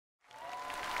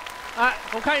哎，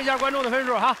我看一下观众的分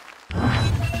数哈。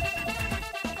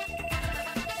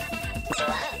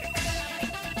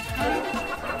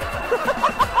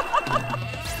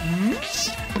嗯。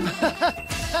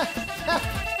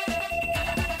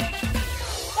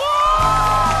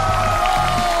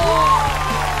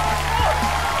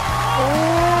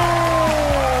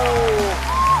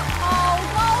好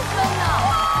高分呐！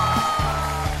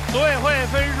组委会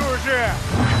分数是。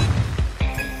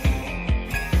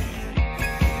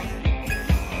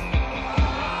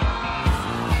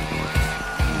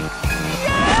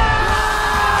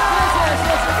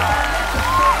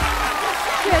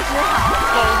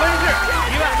 总分是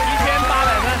11800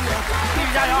分，继续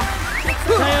加油！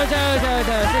加油加油加油加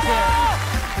油！谢谢。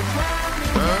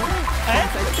哎，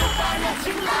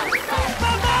爸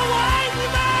爸我爱你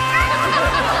们！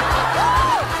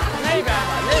那边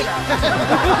吧，那边。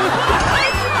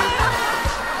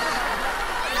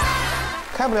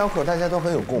开不了口，大家都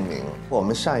很有共鸣。我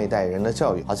们上一代人的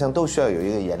教育好像都需要有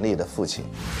一个严厉的父亲，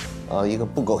一个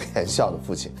不苟言笑的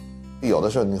父亲。有的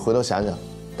时候你回头想想。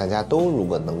 大家都如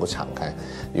果能够敞开、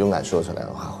勇敢说出来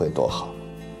的话，会多好。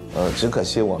只可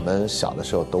惜我们小的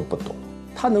时候都不懂。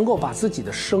他能够把自己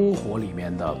的生活里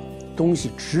面的东西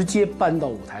直接搬到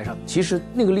舞台上，其实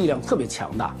那个力量特别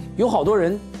强大。有好多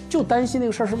人就担心那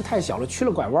个事儿是不是太小了，曲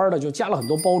了拐弯的就加了很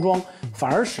多包装，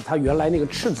反而使他原来那个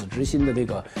赤子之心的那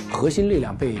个核心力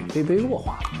量被弱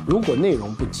化了。如果内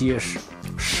容不结实，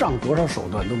上多少手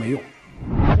段都没用。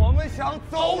我们想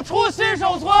走出新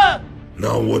手村。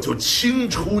 那我就清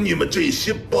除你们这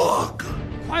些 bug。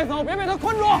快走，别被他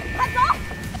困住！快走！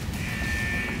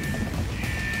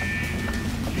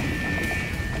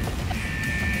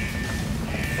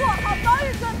做好防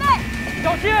御准备。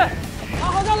小心，他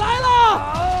好像来了！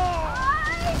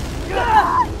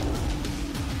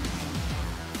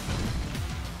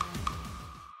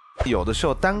有的时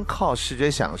候单靠视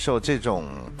觉享受这种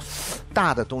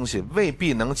大的东西，未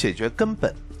必能解决根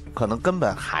本。 可能根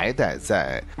本还得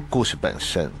在故事本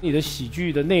身。你的喜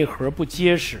剧的内核不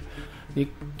结实，你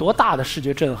多大的视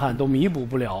觉震撼都弥补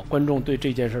不了观众对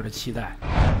这件事的期待。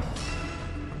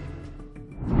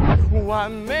完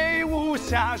美无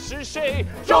瑕是谁？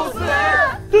周四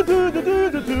嘟嘟嘟嘟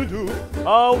嘟嘟嘟，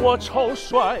啊，我超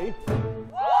帅！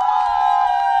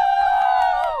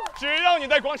只要你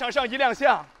在广场上一亮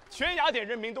相，全雅典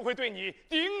人民都会对你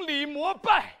顶礼膜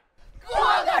拜。哥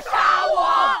哥杀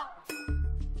我！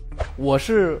 我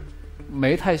是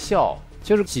没太笑，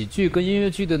就是喜剧跟音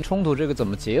乐剧的冲突，这个怎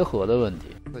么结合的问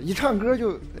题。一唱歌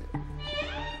就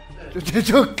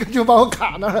把我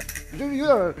卡那儿了，这有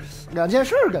点两件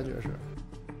事儿，感觉是。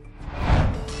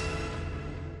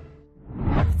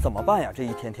怎么办呀？这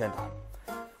一天天的，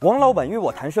王老板约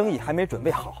我谈生意还没准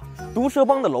备好，毒蛇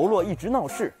帮的喽啰一直闹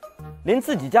事，连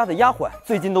自己家的丫鬟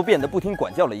最近都变得不听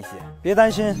管教了一些。别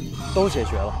担心，都解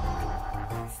决了。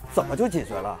怎么就解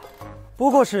决了？ 不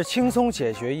过是轻松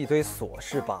解决一堆琐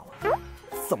事罢了。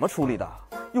怎么处理的？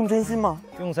用真心吗？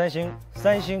用三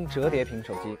星折叠屏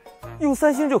手机。用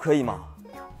三星就可以吗？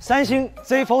三星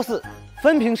Z Fold 4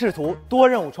分屏视图多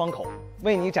任务窗口，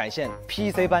为你展现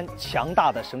PC 般强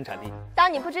大的生产力。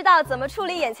当你不知道怎么处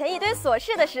理眼前一堆琐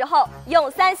事的时候，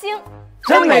用三星，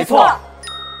真没错。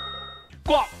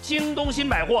逛京东新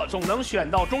百货总能选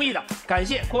到中意的，感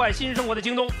谢酷爱新生活的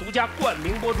京东独家冠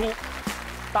名播出。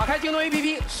 打开京东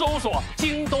APP， 搜索“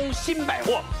京东新百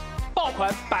货”，爆款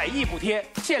100亿补贴，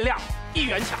限量1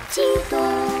元抢。京东，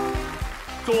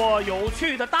做有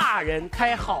趣的大人，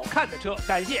开好看的车。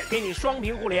感谢给你双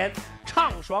屏互联、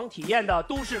畅爽体验的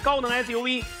都市高能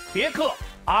SUV 别克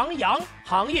昂扬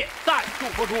行业赞助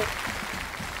播出。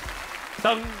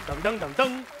噔噔噔噔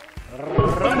噔，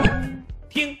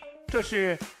听，这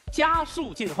是加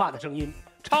速进化的声音。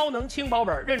 超能轻薄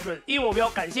本认准 EVO 标，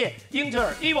感谢英特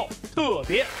尔 EVO 特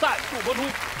别赞助播出。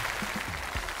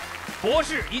博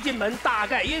士一进门，大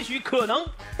概也许可能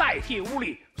代替屋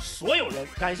里所有人。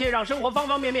感谢让生活方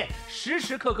方面面时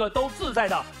时刻刻都自在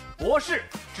的博士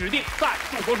指定赞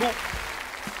助播出。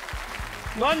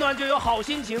暖暖就有好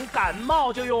心情，感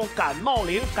冒就用感冒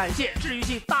灵。感谢治愈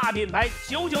系大品牌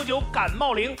999感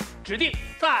冒灵指定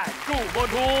赞助播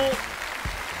出。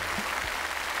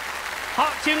 好，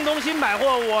京东新百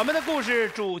货，我们的故事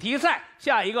主题赛，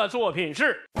下一个作品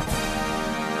是《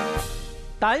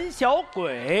胆小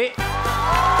鬼》。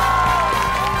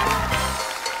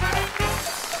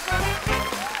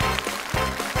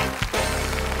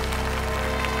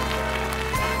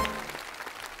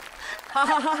哈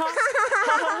哈哈哈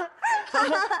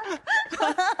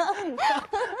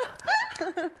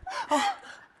哈！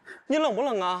你冷不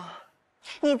冷啊？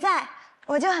你在，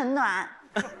我就很暖。啊，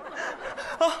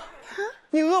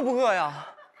你饿不饿呀？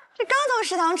这刚从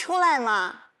食堂出来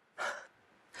嘛。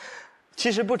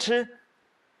其实不吃，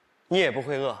你也不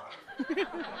会饿。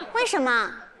为什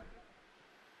么？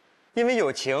因为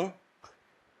有情，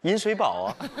饮水饱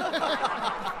啊。讨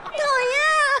厌！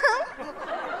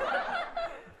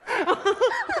你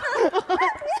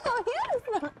讨厌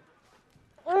死了。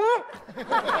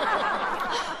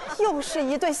又是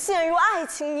一对陷入爱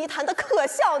情泥潭的可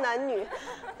笑男女，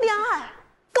恋爱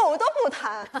狗都不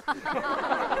谈。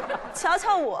瞧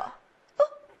瞧我，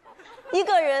一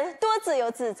个人多自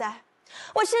由自在。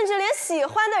我甚至连喜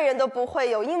欢的人都不会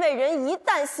有，因为人一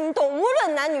旦心动，无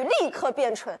论男女，立刻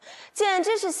变蠢，简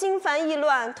直是心烦意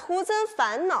乱，徒增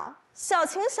烦恼。小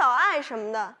情小爱什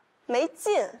么的没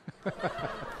劲。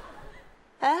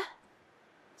哎，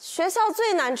学校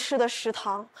最难吃的食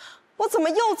堂，我怎么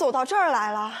又走到这儿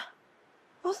来了？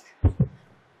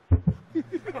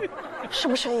什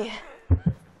么声音？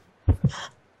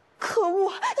可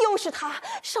恶，又是他！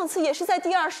上次也是在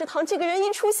第2食堂，这个人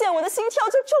一出现，我的心跳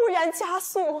就骤然加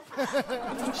速。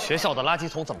学校的垃圾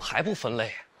桶怎么还不分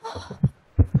类？别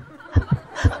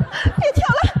跳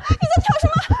了！你在跳什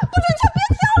么？不准跳！别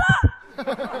跳了！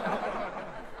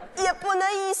也不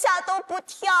能一下都不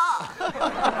跳。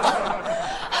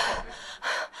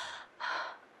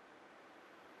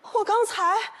我刚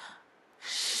才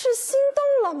是心动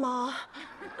了吗？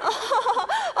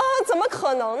怎么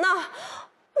可能呢？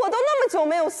我都那么久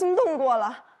没有心动过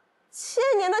了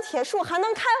，1000年的铁树还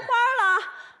能开花了？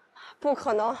不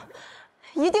可能，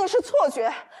一定是错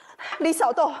觉。李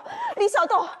小豆，李小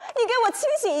豆，你给我清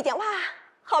醒一点！哇，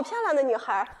好漂亮的女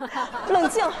孩！冷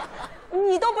静，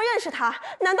你都不认识她，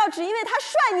难道只因为她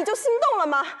帅你就心动了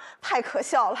吗？太可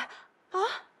笑了啊！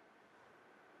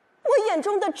我眼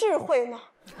中的智慧呢？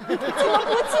怎么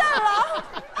不见了？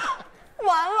完了，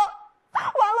完了，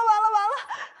完了，完了！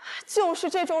就是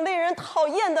这种令人讨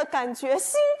厌的感觉，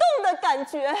心动的感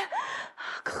觉。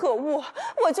可恶！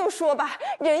我就说吧，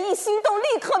人一心动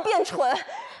立刻变蠢。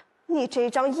你这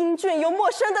张英俊又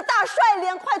陌生的大帅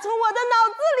脸，快从我的脑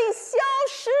子里消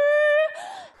失！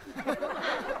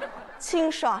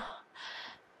清爽。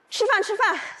吃饭吃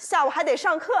饭，下午还得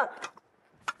上课。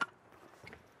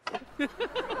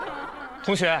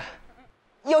同学，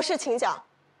有事请讲。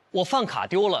我饭卡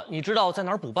丢了，你知道在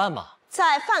哪儿补办吗？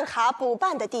在饭卡补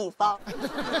办的地方。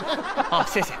啊，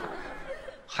谢谢。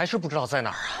还是不知道在哪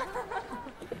儿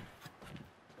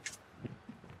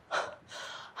啊？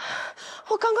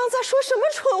我刚刚在说什么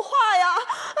蠢话呀？哎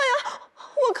呀，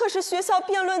我可是学校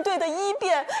辩论队的1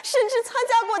辩，甚至参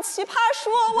加过奇葩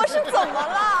说，我是怎么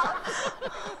了？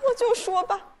我就说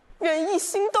吧，人一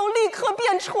心动立刻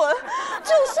变蠢。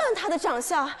就算他的长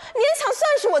相勉强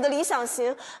算是我的理想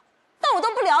型，但我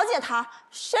都不了解他，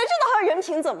谁知道他人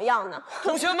品怎么样呢？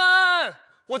同学们，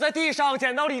我在地上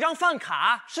捡到了一张饭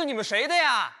卡，是你们谁的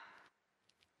呀？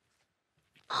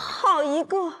好一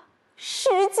个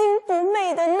拾金不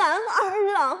昧的男儿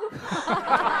郎！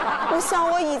不像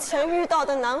我以前遇到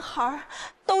的男孩，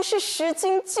都是拾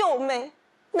金救妹，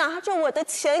拿着我的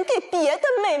钱给别的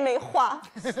妹妹花。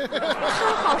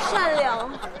他好善良，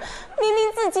明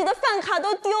明自己的饭卡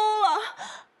都丢了。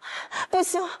不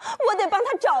行，我得帮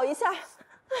他找一下。哎，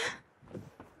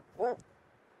不然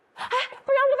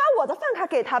我把我的饭卡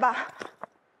给他吧。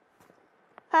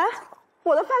哎，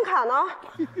我的饭卡呢？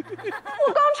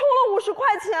我刚充了50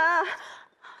块钱，难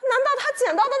道他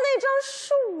捡到的那张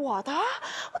是我的？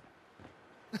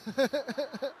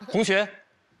同学，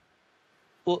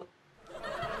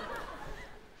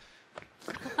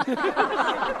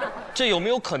这有没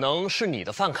有可能是你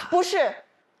的饭卡？不是。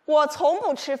我从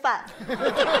不吃饭。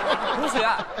同学，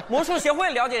魔术协会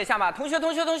了解一下吧。同学，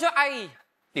哎，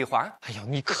李华，哎呦，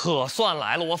你可算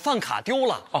来了，我饭卡丢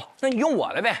了。哦，那你用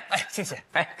我的呗。哎，谢谢。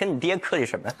哎，跟你爹客气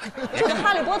什么呀？这个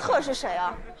哈利波特是谁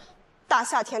啊？大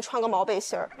夏天穿个毛背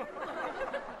心儿。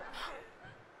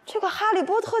这个哈利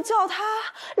波特叫他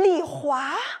李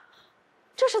华，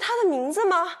这是他的名字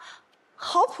吗？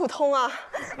好普通啊！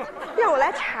让我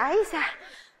来查一下，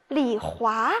李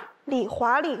华。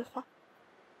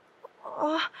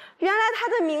哦，原来他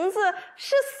的名字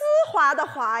是丝滑的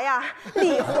滑呀，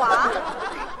李华。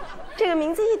这个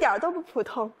名字一点都不普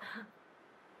通。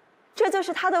这就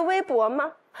是他的微博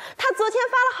吗？他昨天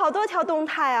发了好多条动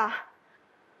态啊。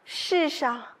世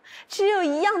上只有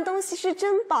一样东西是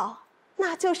珍宝，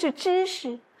那就是知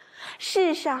识；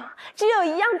世上只有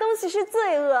一样东西是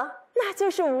罪恶，那就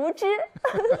是无知。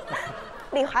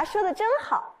李华说的真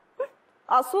好。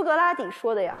啊，苏格拉底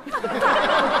说的呀，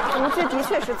无知的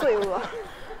确是罪恶。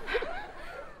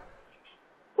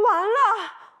完了，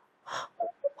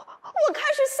我开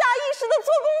始下意识的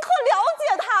做功课了解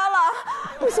他了。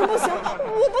不行，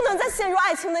我不能再陷入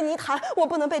爱情的泥潭，我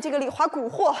不能被这个李华蛊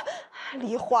惑。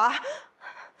李华，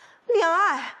恋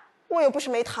爱我又不是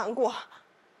没谈过。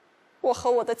我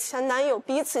和我的前男友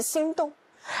彼此心动，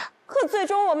可最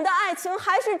终我们的爱情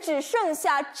还是只剩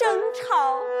下争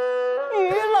吵与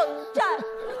冷战、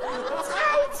猜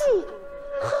忌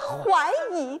和怀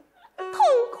疑，痛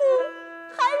哭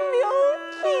还流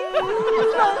涕，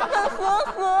分分合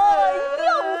合又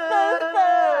分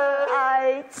分，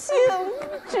爱情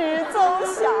只走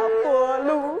下坡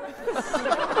路。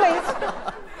没错，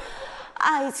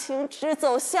爱情只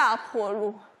走下坡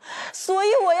路。所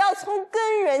以我要从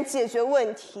根源解决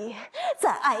问题，在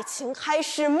爱情开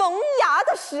始萌芽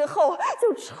的时候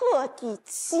就彻底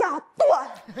掐断。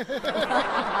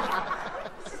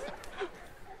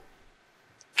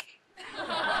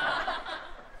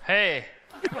嘿，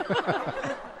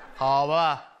好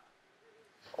吧，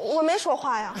我没说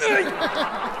话呀。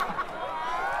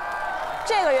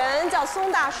这个人叫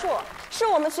松大硕，是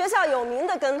我们学校有名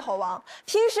的跟头王。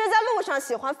平时在路上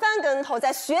喜欢翻跟头，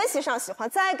在学习上喜欢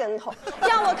栽跟头。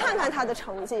让我看看他的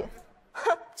成绩，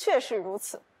哼，确实如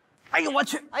此。哎呦我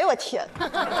去！哎呦我天！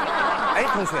哎，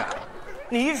同学，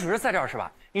你一直在这儿是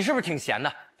吧？你是不是挺闲的？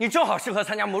你正好适合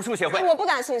参加魔术协会。我不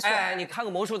感兴趣。哎，你看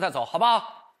个魔术再走，好不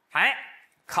好？哎，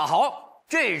看好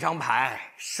这张牌，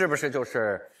是不是就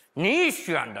是你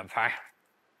选的牌？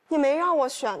你没让我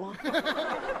选呢。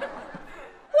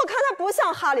我看他不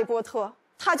像哈利波特，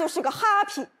他就是个哈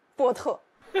皮波特。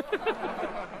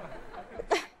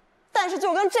但是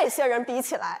就跟这些人比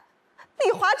起来，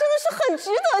李华真的是很值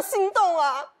得心动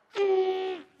啊。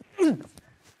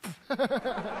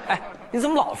哎，你怎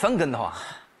么老翻跟头啊？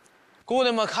姑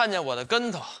娘们看见我的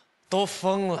跟头都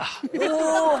疯了。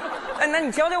哦，哎，那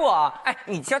你教教我。哎，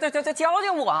你教教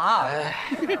我啊。哎，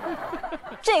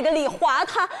这个李华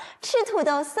他吃土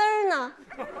豆丝儿呢，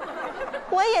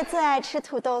我也最爱吃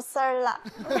土豆丝儿了。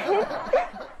李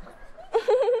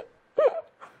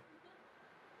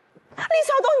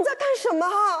小东，你在干什么？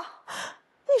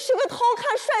你是个偷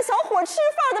看帅小伙吃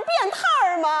饭的变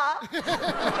态吗？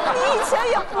你以前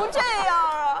也不这样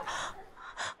啊。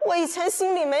我以前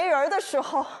心里没人的时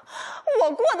候，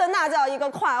我过的那叫一个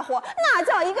快活，那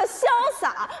叫一个潇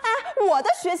洒。哎，我的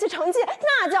学习成绩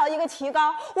那叫一个提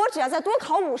高。我只要再多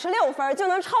考56分，就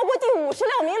能超过第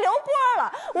56名刘波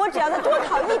了。我只要再多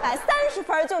考130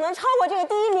分，就能超过这个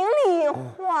第1名李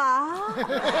华。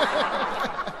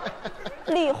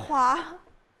李华，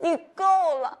你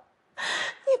够了，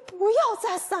你不要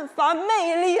再散发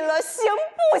魅力了，行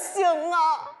不行啊？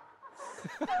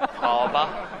好吧。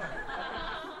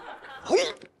嘿，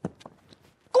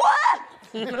滚！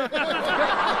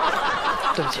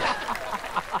对不起。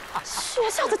学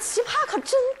校的奇葩可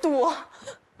真多。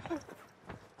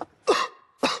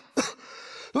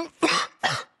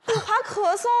李华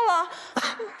咳嗽了，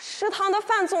食堂的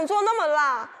饭总做那么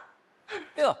辣。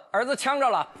哟，儿子呛着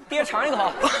了，爹尝一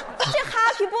口。这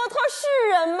哈皮波特是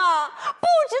人吗？不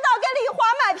知道给李华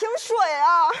买瓶水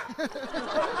啊！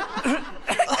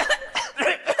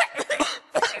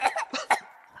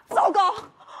糟糕，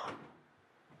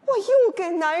我又给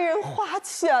男人花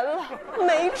钱了，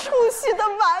没出息的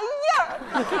玩意儿！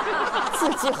自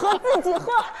己喝自己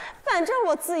喝，反正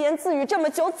我自言自语这么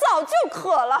久，早就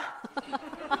渴了。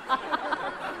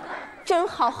真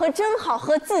好喝，真好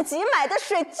喝！自己买的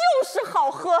水就是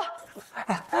好喝。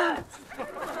哎，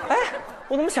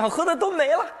我怎么想喝的都没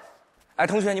了？哎，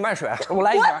同学，你买水，我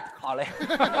来一瓶。好嘞。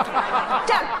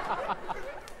站。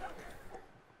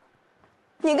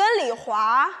你跟李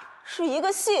华是一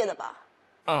个系的吧？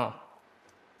嗯。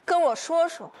跟我说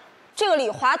说，这个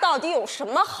李华到底有什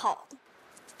么好的？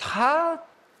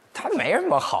他没什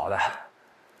么好的。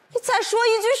你再说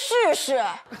一句试试。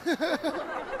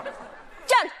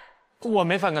站。我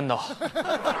没翻跟头。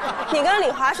你跟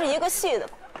李华是一个系的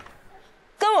吧？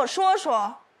跟我说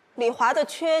说李华的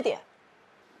缺点。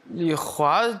李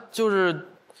华就是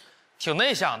挺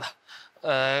内向的，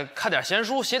看点闲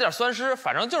书，写点酸诗，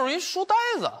反正就是一书呆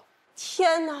子。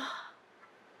天哪，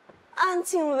安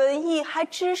静文艺还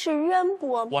知识渊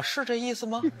博吗？我是这意思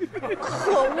吗？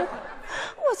可恶，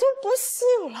我就不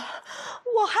信了，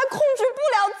我还控制不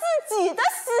了自己的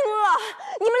心了。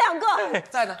你们两个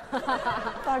在呢，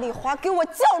把李华给我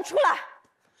叫出来。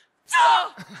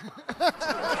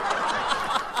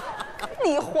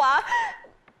李华，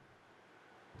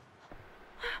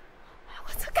我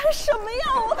在干什么呀？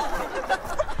我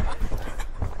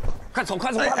快走，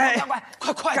快走，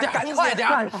快点，快点！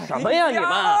干什么呀你们？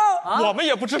我们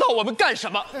也不知道我们干什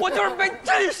么，我就是被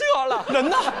震慑了。人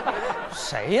呢？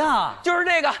谁呀？就是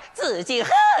这个自己喝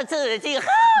自己喝。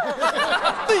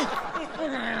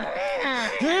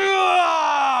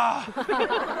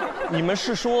你们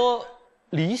是说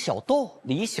李小豆？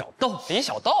李小豆，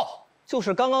就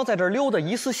是刚刚在这儿溜达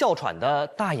疑似哮喘的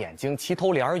大眼睛齐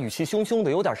头帘语气汹汹的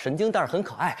有点神经但是很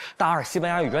可爱，大二西班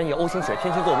牙语专业 O 型血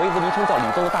天蝎座，微字昵称叫李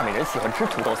豆的大美人，喜欢吃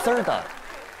土豆丝儿的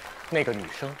那个女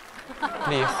生。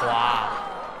李华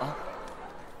啊，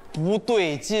不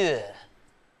对劲，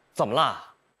怎么了？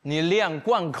你练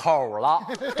贯口了，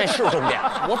这是重点。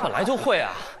我本来就会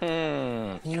啊。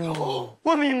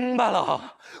我明白了，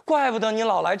怪不得你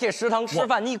老来这食堂吃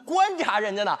饭，你观察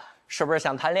人家呢，是不是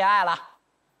想谈恋爱了？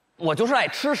我就是爱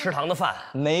吃食堂的饭，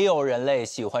没有人类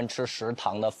喜欢吃食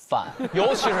堂的饭，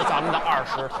尤其是咱们的二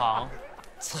食堂，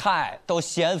菜都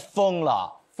咸疯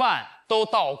了，饭都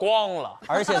倒光了。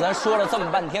而且咱说了这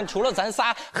么半天，除了咱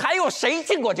仨，还有谁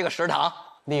进过这个食堂？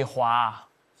李华，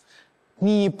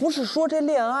你不是说这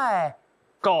恋爱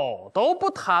狗都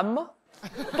不谈吗？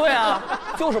对啊，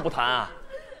就是不谈啊，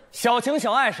小情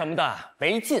小爱什么的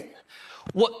没劲。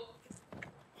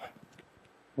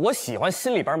我喜欢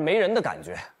心里边没人的感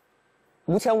觉。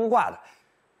无牵无挂的，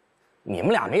你们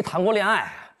俩没谈过恋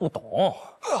爱，不懂。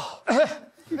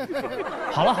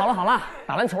好了，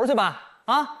打篮球去吧！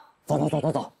啊，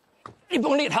走，你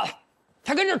甭理他，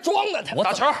他跟这装的。我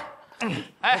打球。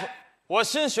哎，我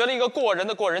新学了一个过人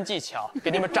的过人技巧，给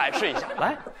你们展示一下。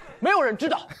来，没有人知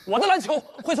道我的篮球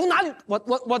会从哪里。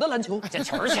我的篮球捡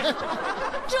球去。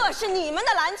这是你们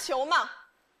的篮球吗？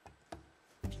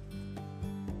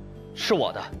是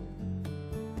我的，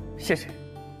谢谢。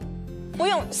不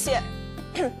用谢。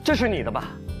这是你的吧？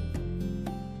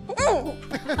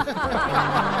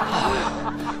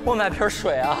我买瓶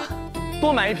水啊，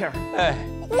多买一瓶。哎，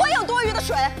我有多余的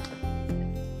水，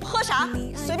喝啥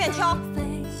随便挑。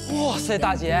哇塞，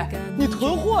大姐，你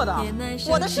囤货的？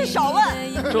我的事少问。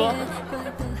哥，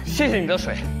谢谢你的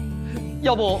水，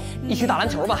要不一起打篮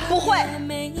球吧？不会。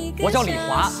我叫李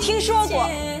华，听说过。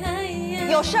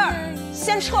有事儿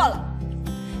先撤了。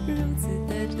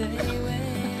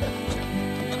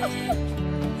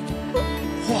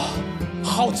哇，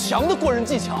好强的过人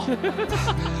技巧！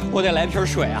我得来瓶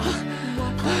水啊！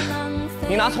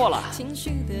你拿错了，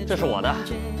这是我的。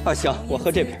啊，行，我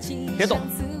喝这瓶。别动，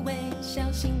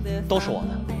都是我的。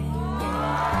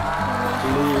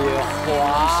李华，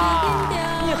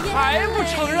你还不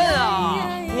承认啊？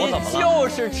我怎么了？就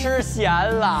是吃咸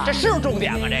了。这是重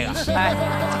点吗？这个？哎，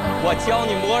我教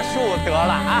你魔术得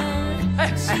了啊！哎，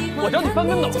我教你翻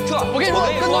跟斗。这我跟你说，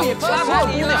拉开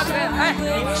你俩，哎，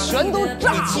全都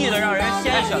炸。你记得让人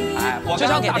先选牌，我就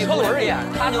像打车轮一样，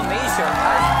他就没选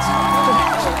牌。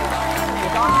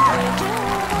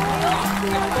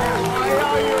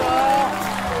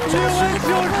宇文秋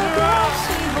实，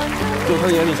就他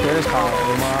眼里全是他，我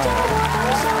的妈呀！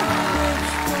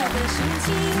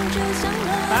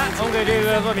来，我们给这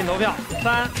个作品投票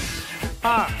，3、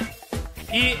2、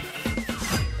1。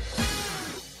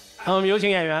我们有请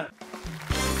演员。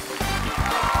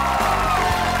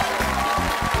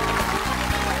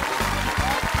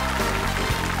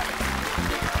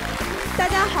大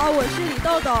家好，我是李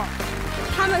豆豆，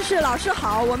他们是老师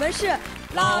好，我们是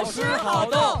老师好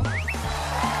豆。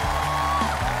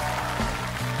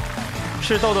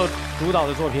是豆豆主导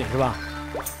的作品是吧？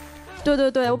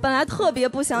对，我本来特别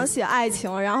不想写爱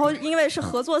情，然后因为是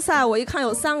合作赛，我一看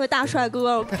有3个大帅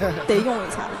哥，得用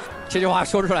一下。这句话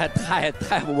说出来太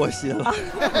不窝心了。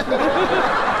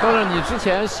豆豆，你之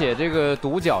前写这个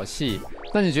独角戏，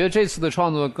那你觉得这次的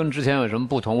创作跟之前有什么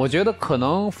不同？我觉得可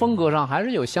能风格上还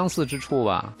是有相似之处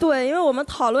吧。对，因为我们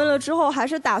讨论了之后，还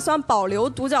是打算保留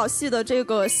独角戏的这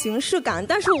个形式感，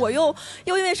但是我又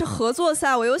因为是合作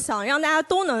赛，我又想让大家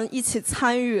都能一起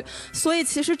参与，所以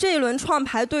其实这一轮创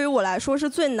排对于我来说是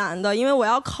最难的，因为我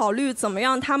要考虑怎么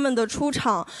让他们的出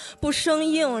场不生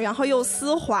硬，然后又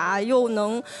丝滑，又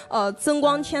能增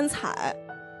光添彩，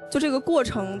就这个过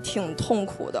程挺痛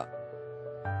苦的。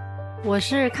我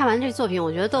是看完这作品，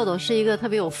我觉得豆豆是一个特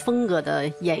别有风格的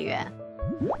演员，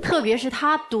特别是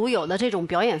他独有的这种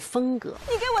表演风格。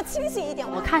你给我清醒一点！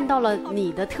我看到了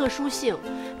你的特殊性，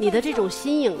你的这种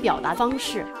新颖表达方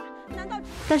式。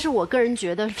但是我个人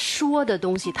觉得说的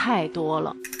东西太多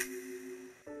了。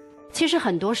其实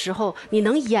很多时候你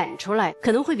能演出来，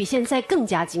可能会比现在更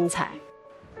加精彩。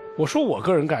我说我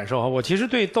个人感受啊，我其实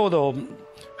对豆豆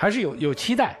还是有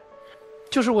期待。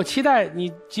就是我期待你，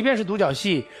即便是独角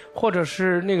戏，或者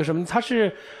是那个什么，它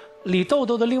是李豆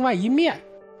豆的另外一面，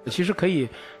其实可以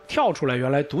跳出来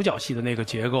原来独角戏的那个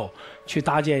结构，去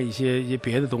搭建一些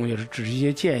别的东西，只是一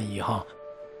些建议哈。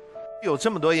有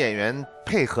这么多演员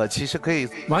配合，其实可以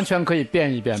完全可以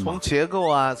变一变嘛。从结构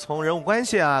啊，从人物关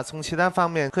系啊，从其他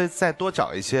方面可以再多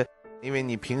找一些。因为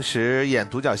你平时演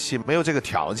独角戏没有这个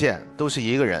条件，都是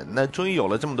一个人，那终于有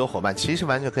了这么多伙伴，其实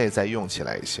完全可以再用起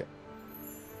来一些。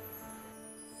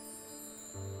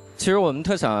其实我们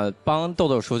特想帮豆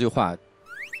豆说句话。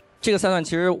这个赛段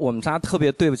其实我们仨特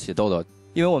别对不起豆豆，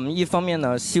因为我们一方面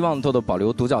呢希望豆豆保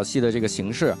留独角戏的这个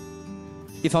形式，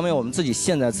一方面我们自己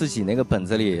陷在自己那个本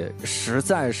子里，实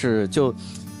在是就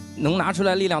能拿出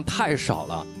来力量太少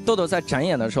了。豆豆在展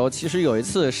演的时候，其实有一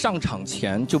次上场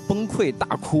前就崩溃大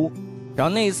哭，然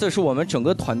后那一次是我们整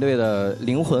个团队的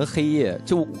灵魂黑夜，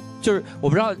就是我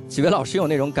不知道几位老师有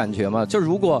那种感觉吗？就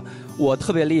如果我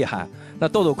特别厉害，那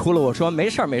豆豆哭了，我说没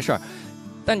事儿没事儿。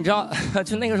但你知道，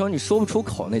就那个时候你说不出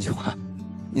口那句话，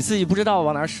你自己不知道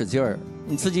往哪使劲儿，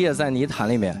你自己也在泥潭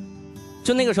里面。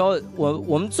就那个时候，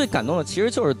我们最感动的其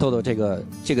实就是豆豆这个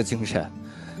精神。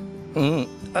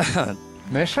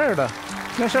没事儿的，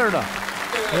没事儿的，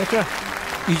没事。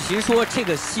与其说这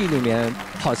个戏里面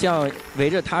好像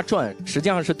围着他转，实际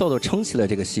上是豆豆撑起了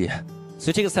这个戏，所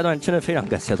以这个赛段真的非常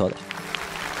感谢豆豆。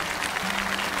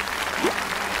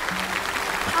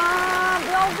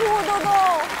不要哭，豆豆。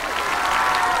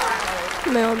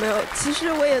没有，其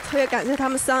实我也特别感谢他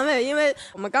们3位，因为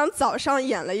我们刚早上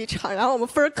演了一场，然后我们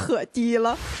分可低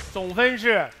了，总分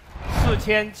是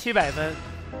4700分。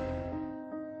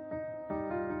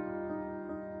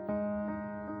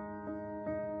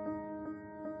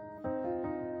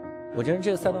我觉得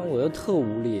这个赛段我又特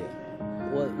无力，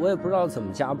我也不知道怎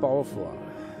么加包袱啊。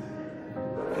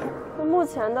目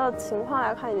前的情况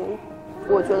来看，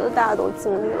我觉得大家都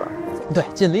尽力了。对，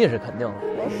尽力是肯定的，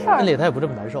没事儿，尽力他也不这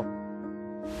么难受。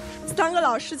3个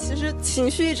老师其实情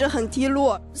绪一直很低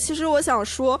落。其实我想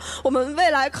说，我们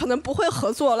未来可能不会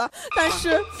合作了，但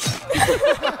是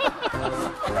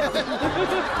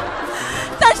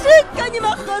跟你们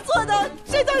合作的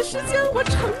这段时间，我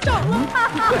成长了。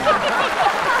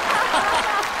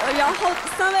然后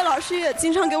3位老师也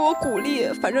经常给我鼓励，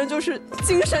反正就是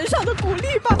精神上的鼓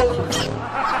励吧。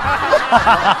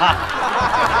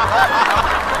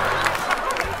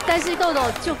但是豆豆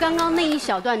就刚刚那一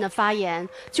小段的发言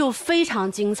就非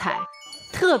常精彩，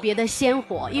特别的鲜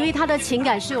活，因为他的情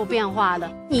感是有变化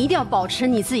的，你一定要保持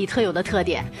你自己特有的特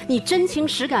点，你真情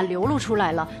实感流露出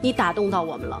来了，你打动到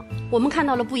我们了，我们看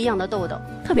到了不一样的豆豆，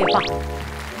特别棒。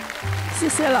谢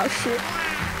谢老师。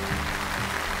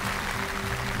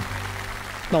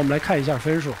那我们来看一下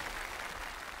分数。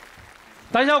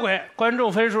胆小鬼观众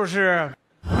分数是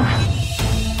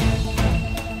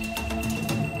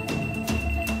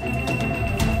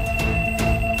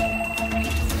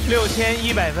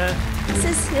6100分，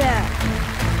谢谢。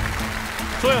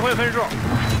组委会分数，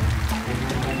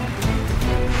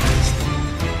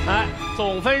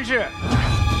总分是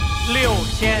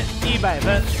6100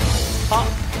分。好，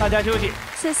大家休息。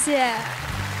谢谢，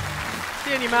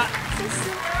谢谢你们。谢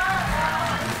谢。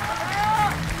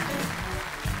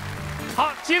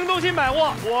好，京东新百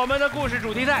货，我们的故事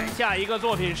主题赛，下一个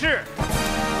作品是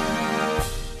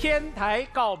天台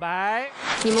告白。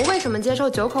你们为什么接受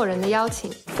9口人的邀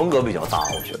请？风格比较大，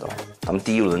我觉得咱们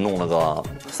第一轮弄了个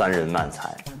3人漫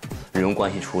才，人物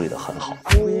关系处理得很好。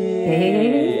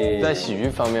在喜剧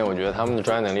方面，我觉得他们的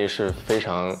专业能力是非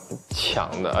常强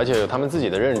的，而且有他们自己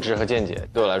的认知和见解。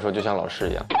对我来说，就像老师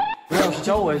一样。刘老师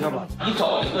教我一下吧。你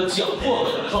找一个讲破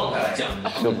梗的状态来讲，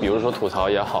就比如说吐槽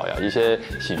也好呀，一些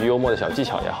喜剧幽默的小技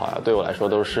巧也好呀，对我来说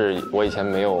都是我以前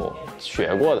没有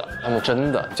学过的。他们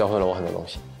真的教会了我很多东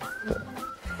西。对。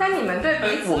但你们对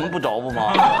彼此，我们不着吧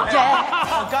吗？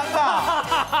好尴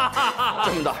尬。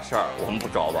这么大事儿，我们不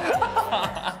着吧？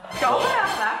着吧呀，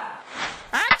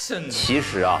来。Action。其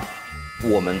实啊，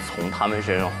我们从他们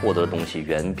身上获得的东西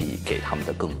远比给他们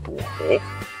的更多。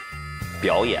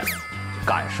表演。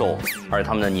感受，而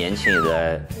他们的年轻也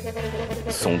在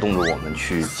耸动着我们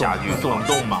去加剧耸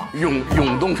动嘛，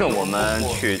涌动着我们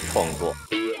去创作。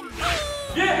1、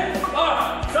2、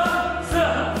3、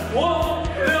4、5、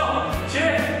6、7、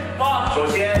8。首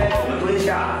先，我们蹲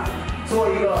下，做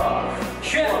一个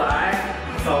过来，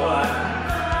走过来。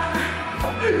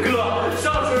哥，上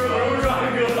身不是帅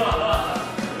哥。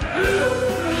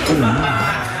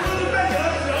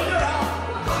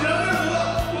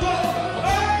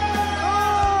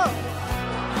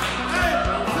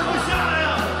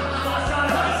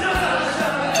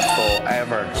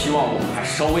希望我们还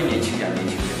稍微年轻点，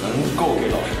能够给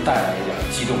老师带来一点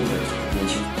激动的年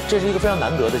轻。这是一个非常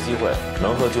难得的机会，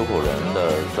能和9口人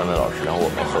的3位老师，然后我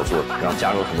们合作，然后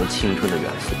加入很多青春的元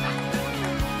素。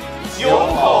9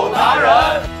口达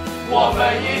人，我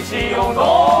们一起涌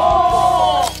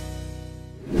动。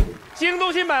京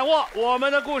东新百货，我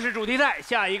们的故事主题赛，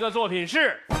下一个作品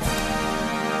是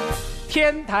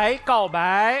天台告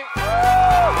白。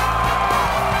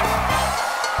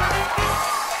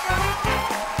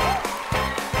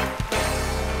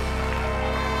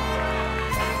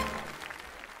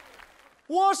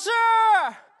我是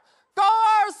高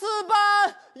2、4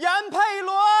严佩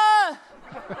伦，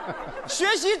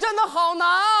学习真的好难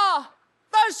啊，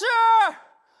但是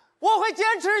我会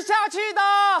坚持下去的。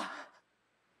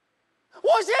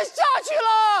我先下去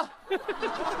了。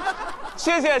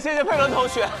谢谢佩伦同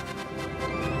学。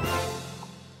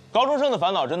高中生的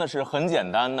烦恼真的是很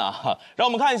简单呐，让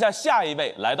我们看一下下一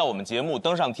位来到我们节目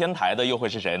登上天台的又会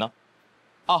是谁呢？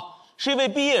啊，是一位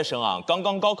毕业生啊，刚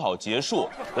刚高考结束，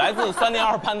来自3年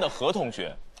2班的何同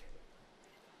学。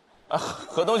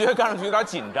何同学看上去有点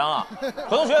紧张啊，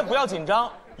何同学不要紧张，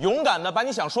勇敢的把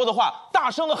你想说的话大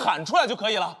声的喊出来就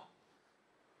可以了。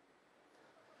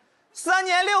3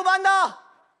年6班的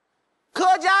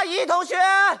柯佳怡同学，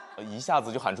一下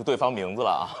子就喊出对方名字了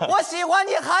啊！我喜欢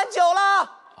你很久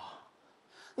了。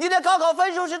你的高考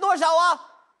分数是多少啊？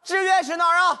志愿是哪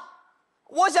儿啊？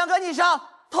我想跟你上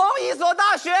同一所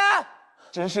大学。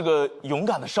真是个勇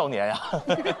敢的少年呀！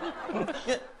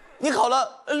你考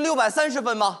了630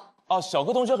分吗？哦，小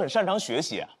柯同学很擅长学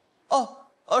习。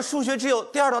哦，数学只有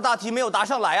第2道大题没有答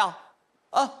上来啊。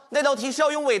那道题是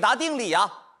要用韦达定理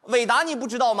啊。韦达你不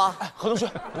知道吗？何同学，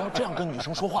不要这样跟女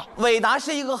生说话。韦达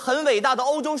是一个很伟大的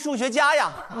欧洲数学家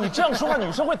呀。你这样说话，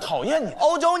女生会讨厌你。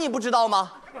欧洲你不知道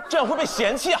吗？这样会被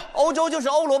嫌弃啊。欧洲就是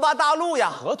欧罗巴大陆呀。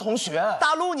何同学，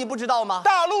大陆你不知道吗？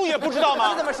大陆也不知道吗？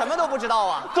你怎么什么都不知道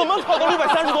啊？怎么考到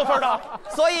630多分的？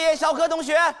所以小柯同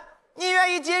学，你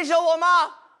愿意接受我吗？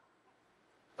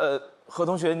何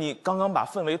同学，你刚刚把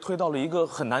氛围推到了一个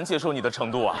很难接受你的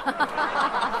程度啊。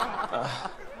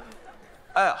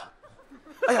哎呀，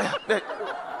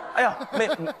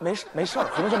没事儿，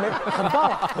何同学很棒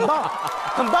啊，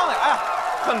很棒哎，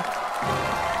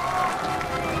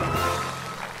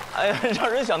哎呀，让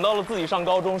人想到了自己上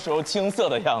高中时候青涩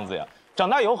的样子呀。长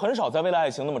大以后很少再为了爱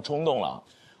情那么冲动了。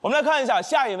我们来看一下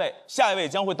下一位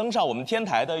将会登上我们天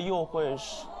台的又会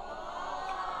是，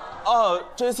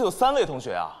这一次有3位同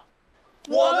学啊。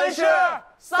我们是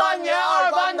3年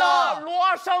2班的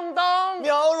罗胜登、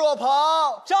苗若鹏、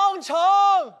张成。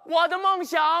我的梦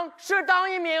想是当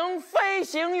一名飞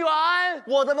行员。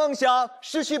我的梦想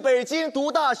是去北京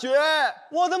读大学。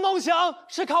我的梦想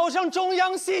是考上中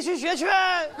央戏剧学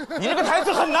院。你这个台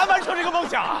词很难完成这个梦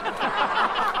想啊。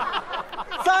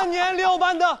3年6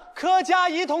班的柯佳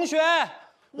怡同学。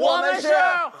我们是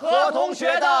何同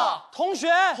学的同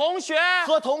学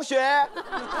何同学，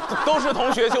都是同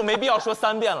学就没必要说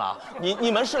3遍了。你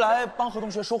们是来帮何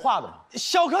同学说话的吗？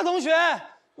小柯同学，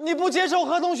你不接受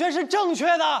何同学是正确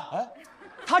的。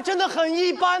他真的很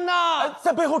一般呐，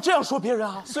在背后这样说别人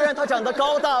啊。虽然他长得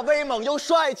高大威猛又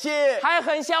帅气，还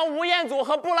很像吴彦祖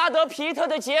和布拉德皮特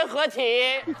的结合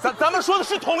体。咱们说的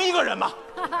是同一个人吗？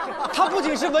他不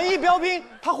仅是文艺标兵，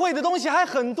他会的东西还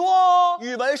很多哦，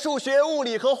语文、数学、物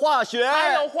理和化学，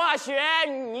还有化学。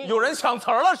有人抢词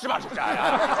儿了是吧？是啥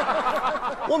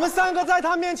呀？我们3个在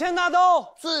他面前那都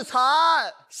自残、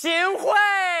行贿。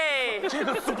这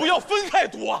个字不要分开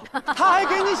读啊！他还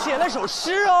给你写了首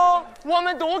诗哦，我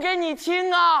们读给你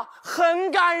听啊，很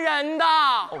感人的。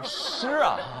诗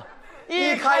啊！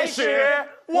一开始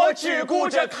我只顾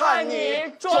着看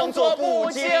你，装作不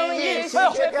经意，心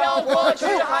却飘过去，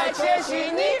还窃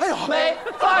喜你，没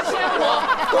发现我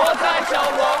躲在角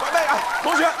落。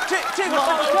同学，这个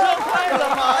忙着快乐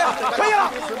吗？哎呀，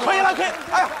可以了，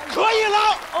哎呀，可以了。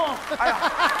哎呀。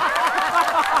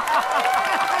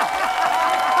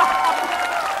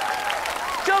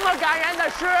这么感人的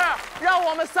诗，让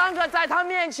我们3个在他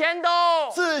面前都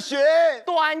自学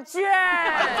短见。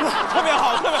特别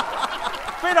好，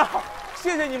非常好，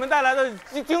谢谢你们带来的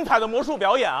精彩的魔术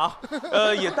表演啊！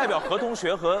也代表何同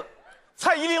学和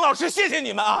蔡依林老师，谢谢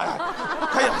你们啊！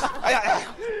哎呀，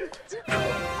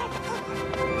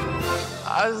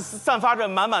散发着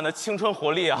满满的青春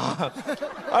活力啊！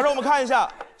让我们看一下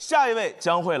下一位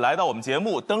将会来到我们节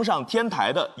目登上天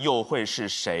台的又会是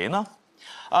谁呢？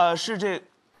是这。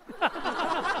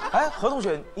哎，何同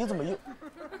学，你怎么又？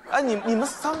哎，你们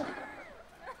3个，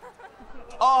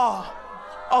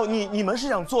你们是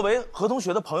想作为何同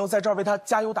学的朋友在这儿为他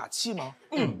加油打气吗？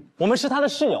我们是他的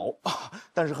室友，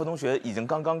但是何同学已经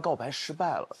刚刚告白失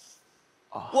败了。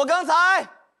我刚才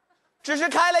只是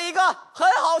开了一个很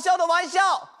好笑的玩笑。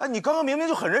哎，你刚刚明明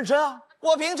就很认真啊！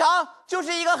我平常就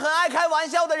是一个很爱开玩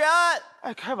笑的人。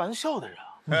爱开玩笑的人啊！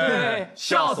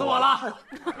笑死我了！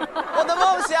我的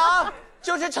梦想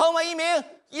就是成为一名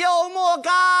幽默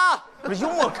咖。幽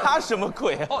默咖什么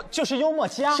鬼啊？就是幽默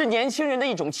家，是年轻人的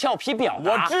一种俏皮表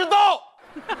达。我知道。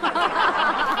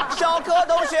小柯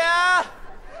同学，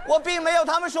我并没有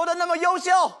他们说的那么优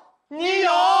秀。你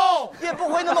有，也不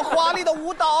会那么华丽的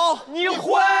舞蹈。你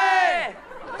会，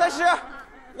但是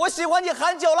我喜欢你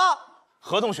很久了。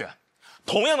何同学，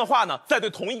同样的话呢，再对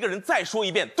同一个人再说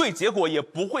一遍，对结果也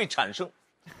不会产生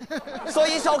所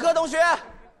以小柯同学，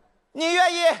你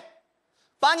愿意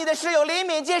把你的室友李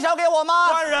敏介绍给我吗？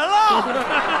换人了，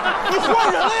你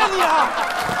换人了呀你啊！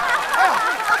哎呀，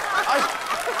哎呀。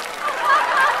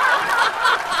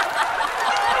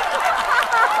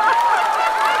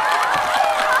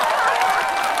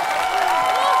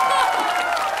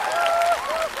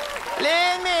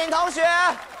林敏同学，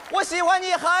我喜欢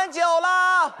你很久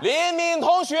了。林敏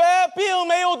同学并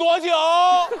没有多久。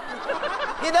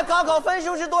你的高考分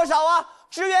数是多少啊？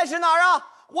志愿是哪儿啊？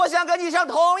我想跟你上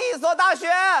同一所大学。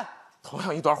同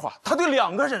样一段话，他对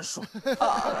2个人说。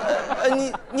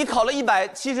你考了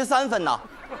173分呢？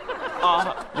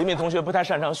啊，李敏同学不太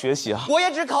擅长学习啊。我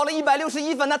也只考了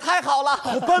161分，那太好了。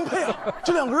好般配啊，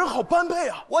这2个人好般配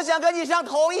啊。我想跟你上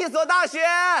同一所大学。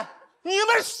你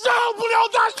们上不了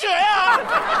大学呀！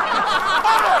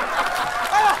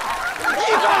哎呀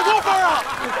，100多分啊！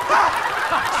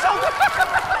上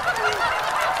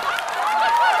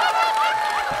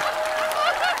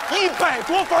100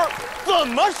多分，怎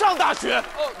么上大学？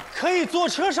可以坐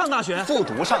车上大学，复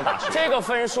读上大学。这个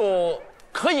分数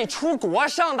可以出国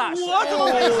上大学。我怎么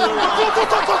没坐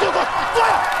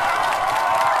呀！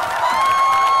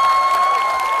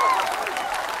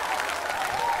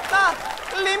那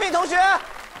李敏同学，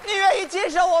你愿意接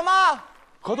受我吗？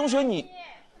何同学，你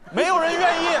没有人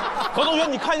愿意。何同学，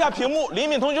你看一下屏幕，李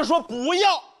敏同学说不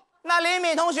要。那李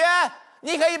敏同学，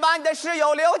你可以把你的室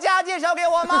友刘佳介绍给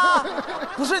我吗？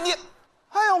不是你，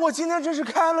哎呀，我今天真是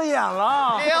开了眼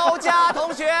了。刘佳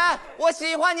同学，我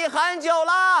喜欢你很久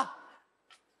了。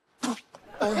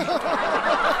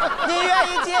你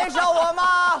愿意接受我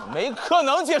吗？没可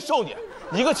能接受你。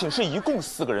一个寝室一共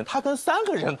4个人，他跟3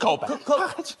个人告白，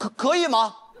可以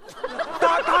吗？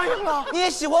答应了。你也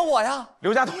喜欢我呀？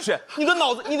刘佳同学，你的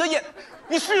脑子，你的眼，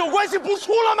你室友关系不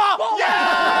错了吗？我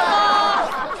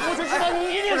就知道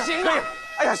你一定行的。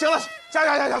哎呀，行了，加，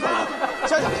行，太好了。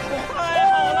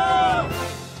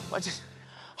我这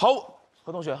好，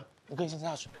何同学，你可以先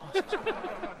下去。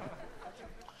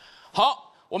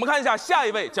好，我们看一下下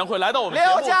一位将会来到我们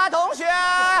刘佳同学。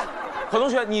何同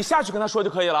学，你下去跟他说就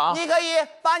可以了啊。你可以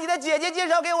把你的姐姐介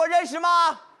绍给我认识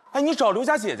吗？哎，你找刘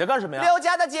佳姐姐干什么呀？刘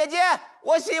佳的姐姐，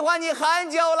我喜欢你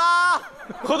很久了。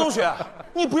何同学，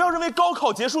你不要认为高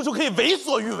考结束就可以为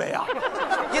所欲为啊！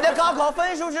你的高考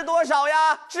分数是多少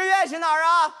呀？志愿是哪儿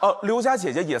啊？刘佳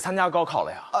姐姐也参加高考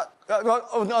了呀。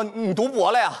你读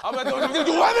博了呀？啊，不，有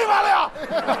完没完了呀？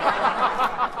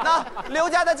那刘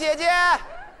佳的姐姐，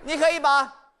你可以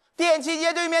把电器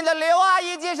街对面的刘阿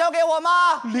姨介绍给我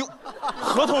吗？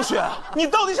何同学，你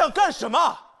到底想干什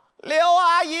么？刘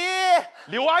阿姨，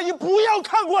刘阿姨不要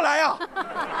看过来呀！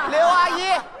刘阿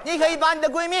姨，你可以把你的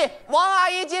闺蜜王阿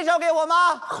姨介绍给我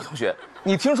吗？何同学，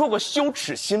你听说过羞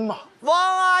耻心吗？王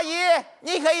阿姨，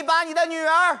你可以把你的女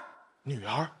儿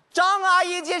张阿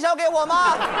姨介绍给我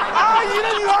吗？阿姨的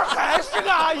女儿还是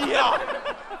个阿姨啊！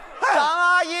张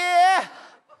阿姨，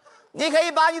你可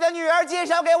以把你的女儿介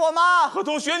绍给我吗？何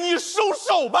同学，你收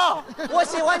手吧！我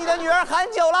喜欢你的女儿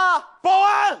很久了。保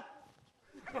安，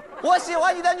我喜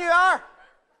欢你的女儿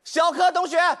小柯同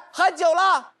学很久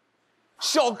了。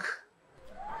小柯，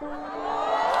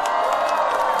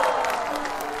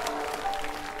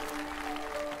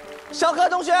小柯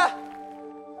同学，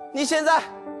你现在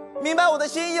明白我的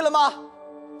心意了吗？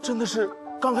真的是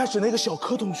刚开始那个小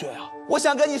柯同学呀。我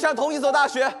想跟你上同一所大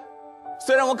学，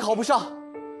虽然我考不上，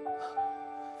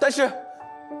但是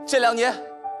这2年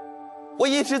我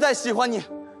一直在喜欢你。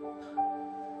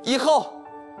以后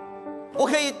我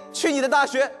可以去你的大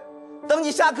学等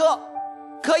你下课，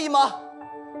可以吗？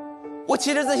我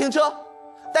骑着自行车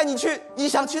带你去你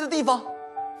想去的地方，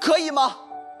可以吗？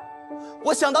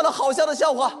我想到的好笑的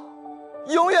笑话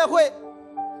永远会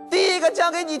第一个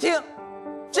讲给你听，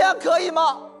这样可以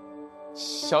吗？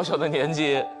小小的年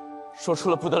纪说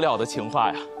出了不得了的情话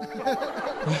呀。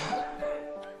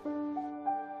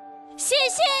谢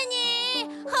谢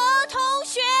你，何同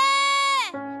学。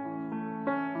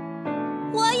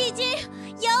我已经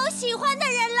有喜欢的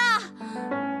人了，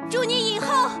祝你以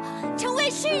后成为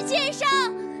世界上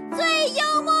最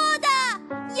幽默的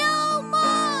幽默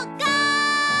感。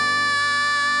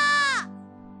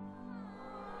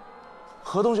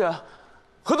何同学，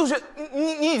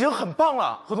你已经很棒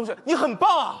了，何同学，你很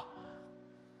棒啊！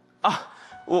啊，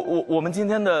我们今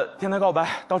天的天台告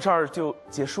白到这儿就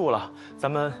结束了，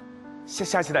咱们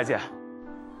下期再见。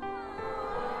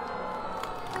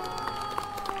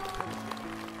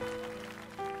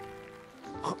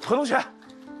何同学，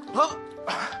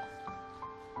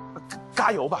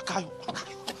加油吧，加油！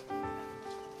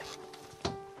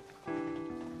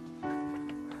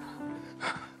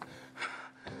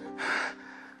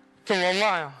怎么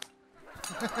办呀？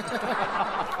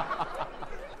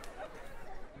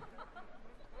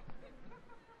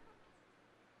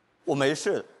我没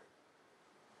事的，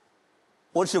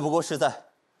我只不过是在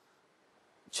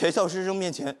全校师生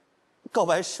面前告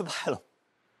白失败了，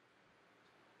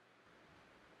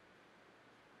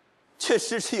确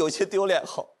实是有些丢脸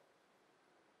哈。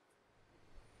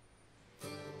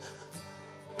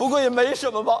不过也没什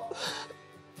么吧，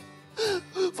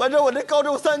反正我这高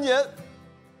中3年，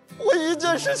我一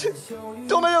件事情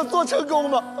都没有做成功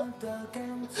嘛，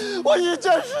我一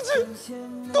件事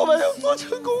情都没有做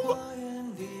成功嘛。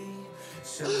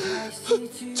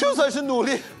就算是努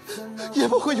力，也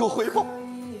不会有回报。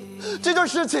这件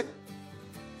事情，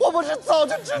我不是早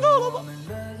就知道了吗？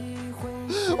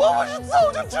我不是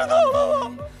早就知道了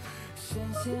吗？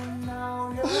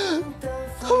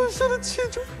他们说的青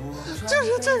春就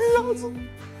是这个样子。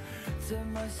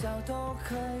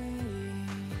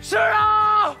是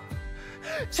啊，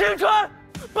青春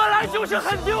本来就是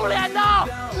很丢脸的。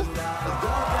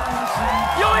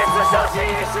有一次升旗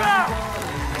仪式，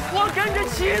我跟着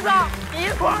旗子一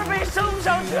块儿被升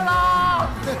上去了，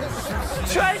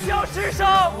全校师生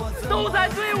都在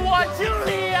对我敬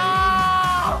礼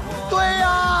呀。对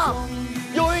呀，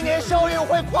有一年校运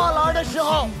会跨栏的时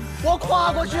候，我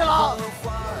跨过去了，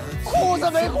裤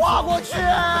子没跨过去。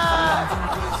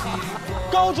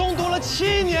高中读了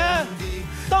7年，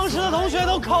当时的同学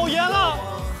都考研了，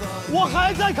我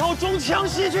还在考中腔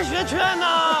戏剧学圈呢，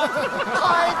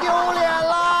太丢脸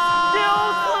了，丢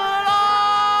死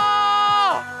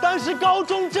了！但是高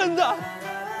中真的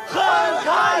很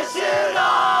开心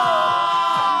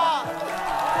啊！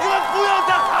你们不要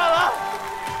再喊了，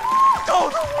高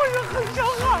中我也很想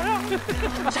喊啊！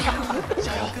加油，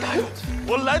加油！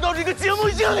我来到这个节目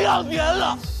已经2年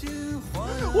了，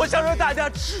我想让大家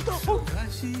知道，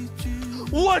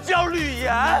我叫吕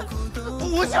岩，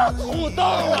不叫土豆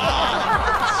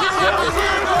啊！请记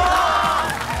住，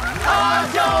他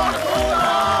叫土豆，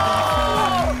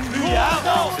吕岩，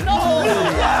吕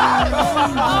岩，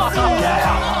吕岩呀！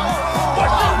我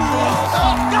是吕岩，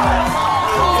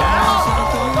吕岩啊！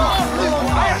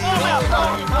哎呀，什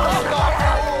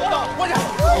么呀？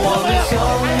我们相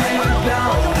遇表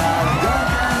达的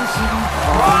感情，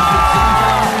我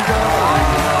是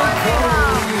经常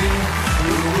的如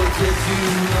果结局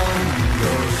能都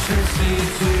是喜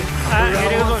剧。来，给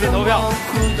这个作品投票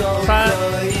，3、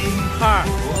2、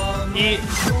1。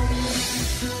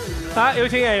来，有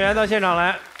请演员到现场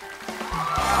来。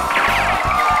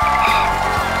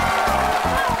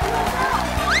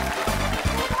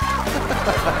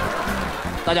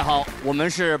大家好，我们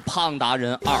是胖达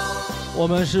人2，我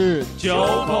们是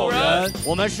9口人，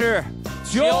我们是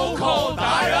9口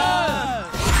达人。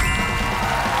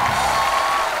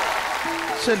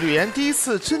这吕岩第一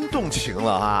次真动情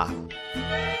了啊！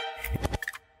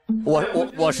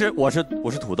我是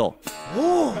土豆。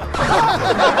哦，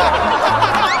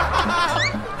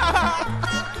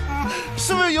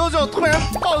是不是有种突然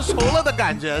报仇了的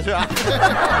感觉，是吧？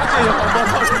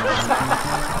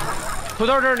土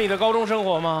豆，这是你的高中生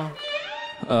活吗？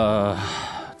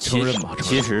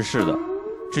其实是的，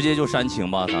直接就煽情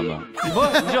吧，咱们。你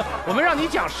就我们让你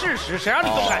讲事实，谁让你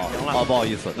动感情了？哦，不好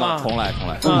意思，那重来。重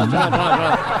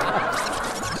来。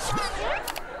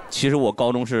其实我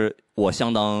高中是我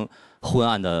相当昏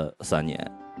暗的3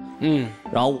年，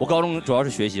然后我高中主要是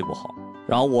学习不好，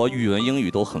然后我语文、英语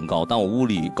都很高，但我物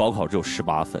理高考只有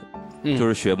18分，就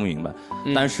是学不明白。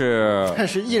但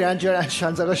是毅然决然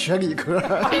选择了学理科，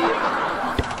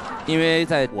因为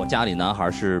在我家里，男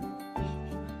孩是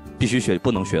必须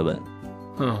不能学文，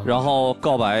然后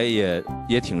告白也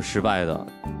挺失败的。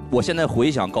我现在回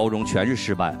想高中全是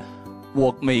失败，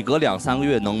我每隔2、3个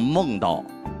月能梦到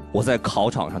我在考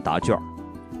场上答卷，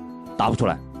答不出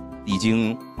来，已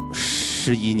经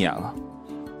11年了。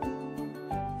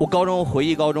我高中回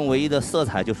忆高中唯一的色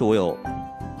彩就是我有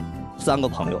3个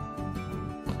朋友，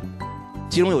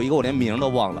其中有一个我连名都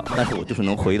忘了，但是我就是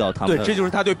能回忆到他们。对，这就是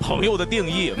他对朋友的定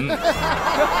义。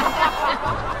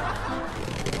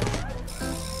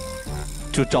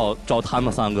就找他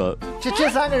们3个。这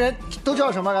3个人都叫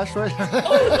什么？来说一下。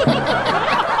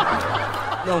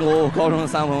那我高中的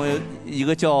3个朋友，一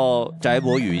个叫翟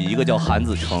博宇，一个叫韩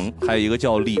子成，还有一个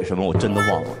叫李什么，我真的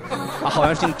忘了。好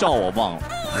像姓赵，我忘了。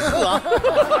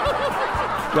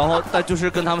然后，但就是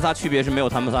跟他们仨区别是没有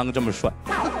他们3个这么帅。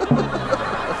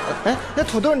哎，那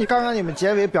土豆，你刚刚你们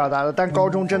结尾表达了，但高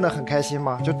中真的很开心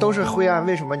吗？就都是灰暗，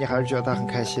为什么你还是觉得很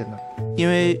开心呢？因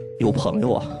为有朋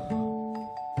友啊。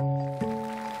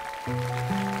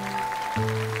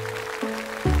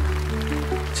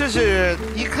这是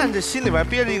一看这心里边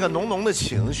憋着一个浓浓的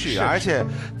情绪，而且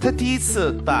他第一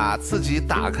次把自己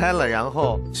打开了，然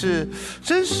后是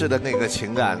真实的那个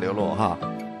情感流露哈。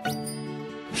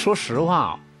说实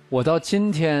话，我到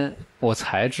今天我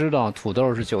才知道土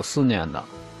豆是94年的，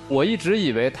我一直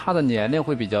以为他的年龄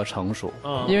会比较成熟，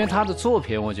因为他的作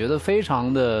品我觉得非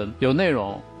常的有内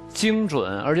容、精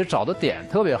准，而且找的点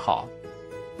特别好，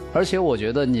而且我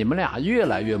觉得你们俩越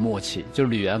来越默契，就是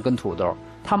吕岩跟土豆，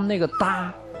他们那个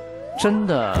搭。真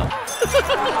的，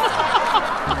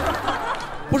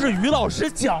不是于老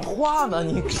师讲话呢，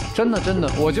你真的，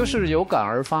我就是有感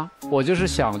而发，我就是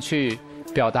想去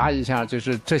表达一下，就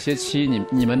是这些期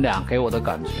你们俩给我的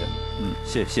感觉。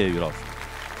谢谢于老师。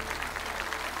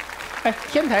哎，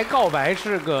天台告白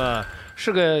是个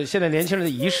现在年轻人的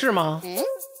仪式吗？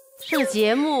是个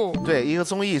节目。对，一个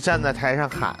综艺站在台上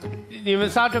喊。你们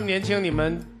仨这么年轻，你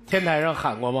们天台上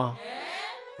喊过吗？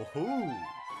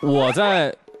我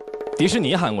在迪士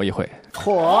尼喊过一回。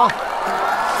嚯！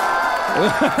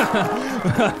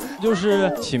就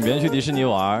是请别人去迪士尼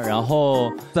玩，然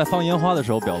后在放烟花的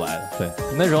时候表白的。对，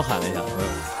那时候喊了一下。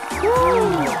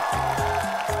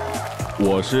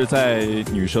我是在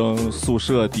女生宿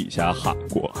舍底下喊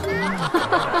过。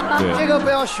对，这个不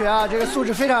要学啊，这个素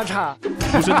质非常差。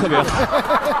不是特别好。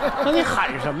那你喊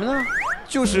什么呢？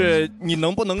就是你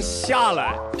能不能下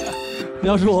来？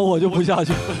要是我就不下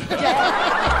去。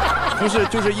不是，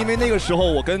就是因为那个时候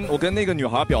我跟那个女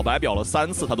孩表白表了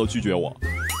3次，她都拒绝我。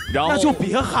然后那就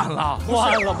别喊了，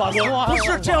算了吧，不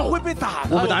是这样会被打。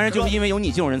我们男人就是因为有你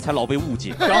这种人才老被误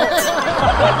解。然后，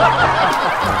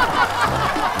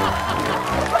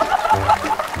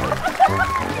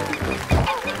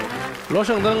罗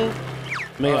胜登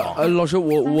没有。老师，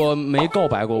我没告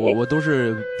白过，我都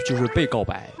是就是被告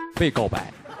白。哎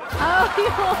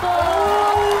呦！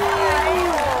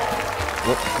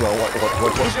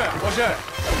不是，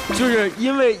就是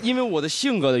因为我的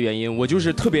性格的原因，我就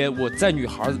是特别我在女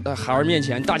孩面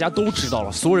前，大家都知道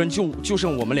了，所有人就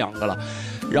剩我们2个了，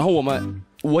然后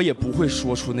我也不会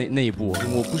说出那一步，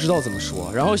我不知道怎么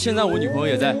说。然后现在我女朋友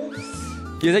也在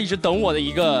一直等我的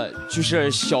一个就是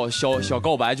小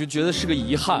告白，就觉得是个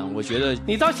遗憾。我觉得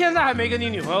你到现在还没跟你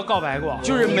女朋友告白过，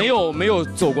就是没有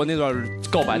走过那段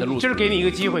告白的路。就是给你一个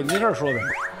机会，你没事说呗。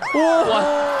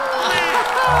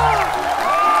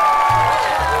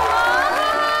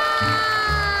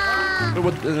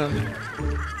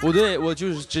不对，我就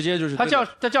是直接就是他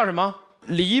叫什么？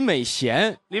李美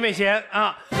贤。李美贤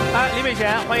啊，哎，李美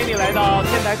贤，欢迎你来到《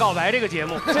天台告白》这个节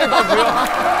目。这倒不用。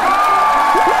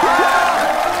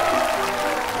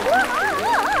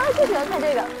就喜欢看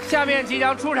这个。下面即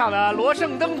将出场的罗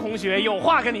胜登同学有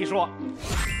话跟你说。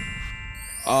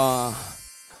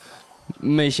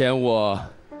美贤，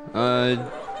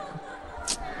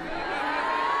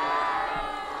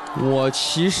我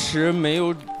其实没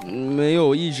有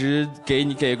一直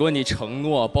给过你承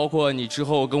诺，包括你之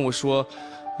后跟我说，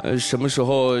什么时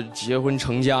候结婚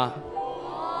成家。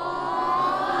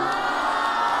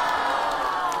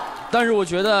但是我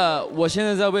觉得我现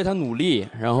在在为他努力，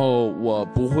然后我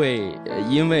不会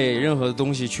因为任何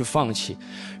东西去放弃，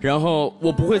然后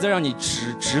我不会再让你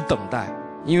只等待，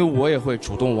因为我也会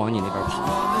主动往你那边跑。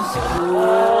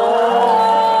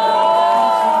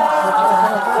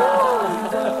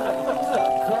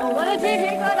我的鸡皮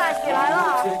疙瘩起来了。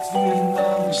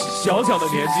小小的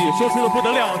年纪说出了不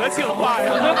得了的情话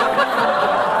呀！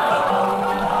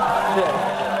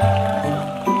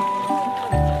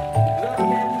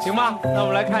行吧，那我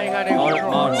们来看一看这个。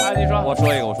你说。我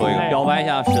说一个，表白一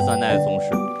下13代宗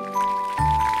师。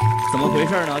怎么回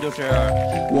事呢？就是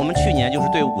我们去年就是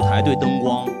对舞台、对灯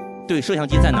光、对摄像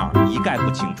机在哪儿一概不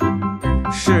清楚，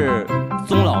是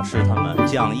宗老师他们、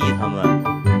蒋毅他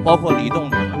们，包括李栋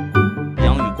他们、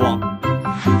杨宇光、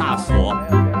大锁、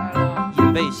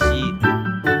尹贝西，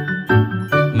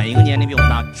每一个年龄比我们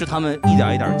大，是他们一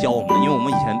点一点教我们的，因为我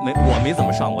们以前我没怎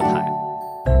么上过台。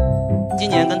今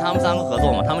年跟他们3个合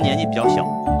作嘛，他们年纪比较小，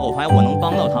我发现我能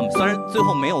帮到他们，虽然最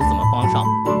后没有怎么帮上，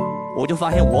我就发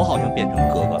现我好像变成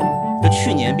哥哥了，就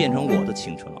去年变成我的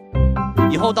青春了。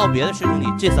以后到别的事情里，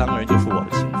这3个人就是我的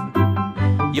青春。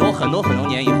以后很多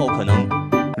年以后，可能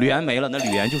吕岩没了，那吕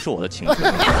岩就是我的青春。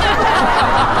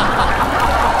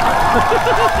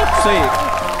所以，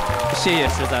谢谢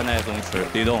13代宗师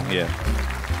李栋也。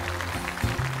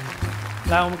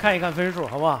来，我们看一看分数，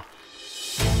好不好？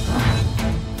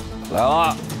来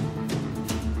了，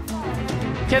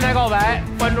天台告白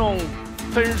观众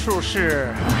分数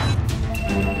是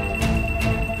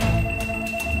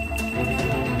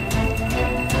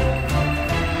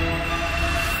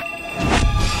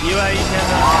11400。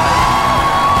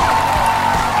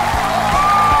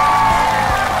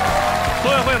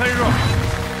所有会员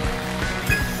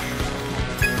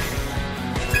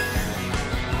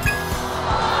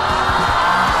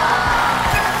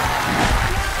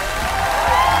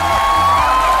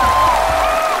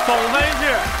总分是，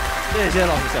谢谢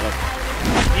老师，谢谢老师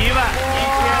，11500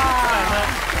分，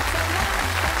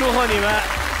祝贺你们，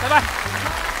拜拜。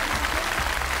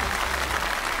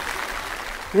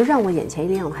我觉得让我眼前一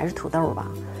亮的还是土豆吧，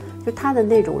就他的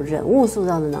那种人物塑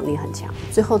造的能力很强，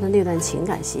最后的那段情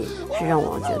感戏是让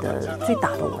我觉得最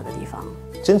打动我的地方。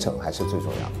真诚还是最重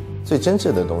要的，最真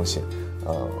挚的东西，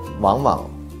往往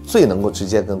最能够直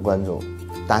接跟观众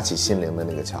搭起心灵的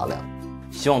那个桥梁。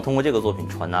希望通过这个作品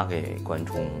传达给观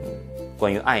众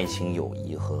关于爱情、友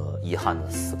谊和遗憾的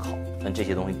思考。但这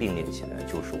些东西并列起来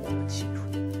就是我的青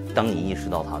春。当你意识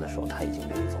到它的时候，它已经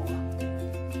流走了。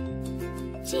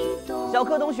小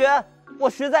柯同学，我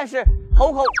实在是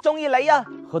口中一雷呀。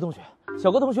何同学，小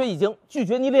柯同学已经拒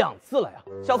绝你2次了呀。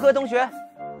小柯同学，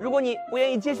如果你不愿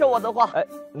意接受我的话，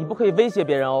你不可以威胁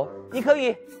别人哦。你可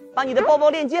以把你的包包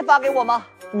链接发给我吗？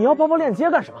你要包包链接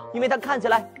干什么？因为它看起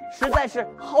来实在是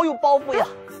好有包袱呀。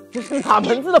这是哪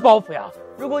门子的包袱呀？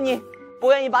如果你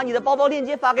不愿意把你的包包链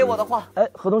接发给我的话，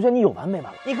何同学，你有完没完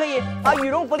了？你可以把羽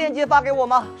绒服链接发给我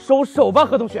吗？收手吧，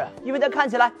何同学，因为它看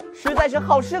起来实在是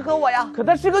好适合我呀。可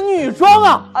它是个女装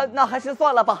啊！那还是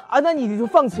算了吧。那你就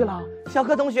放弃了。小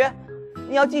柯同学，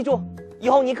你要记住，以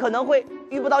后你可能会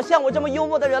遇不到像我这么幽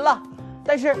默的人了，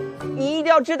但是你一定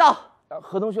要知道，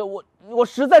何同学，我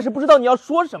实在是不知道你要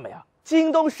说什么呀。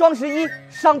京东双11，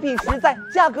商品实在，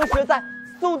价格实在，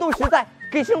速度实在，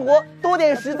给生活多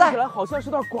点实在。听起来好像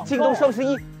是段广告。京东双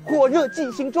11火热进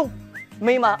行中，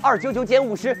每满299减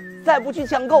50，再不去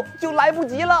抢购就来不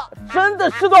及了。真的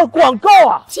是段广告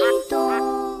啊！京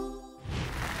东。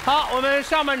好，我们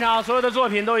上半场所有的作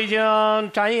品都已经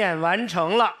展演完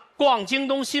成了。逛京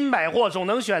东新百货总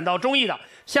能选到中意的。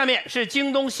下面是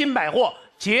京东新百货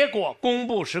结果公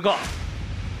布时刻。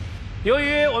由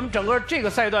于我们整个这个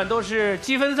赛段都是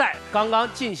积分赛，刚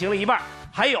刚进行了一半，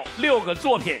还有6个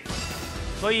作品，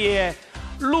所以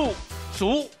路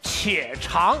足且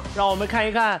长，让我们看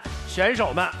一看选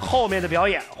手们后面的表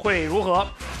演会如何。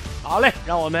好嘞，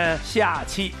让我们下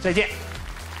期再见。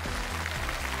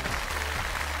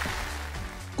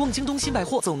逛京东新百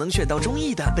货总能选到中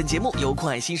意的。本节目由酷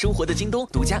爱新生活的京东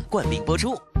独家冠名播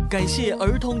出，感谢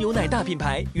儿童牛奶大品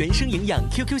牌原生营养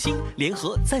QQ 星联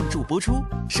合赞助播出。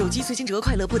手机随心折，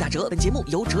快乐不打折。本节目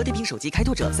由折叠屏手机开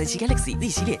拓者3星 Galaxy Z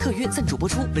系列特约赞助播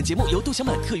出。本节目由杜小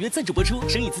满特约赞助播出。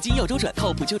生意资金要周转，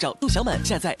靠谱就找杜小满。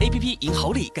下载 APP 赢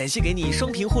好礼。感谢给你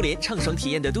双屏互联畅爽体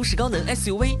验的都市高能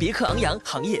SUV 别克昂扬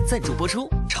行业赞助播出。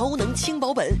超能轻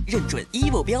薄本认准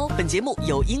EVO 标。本节目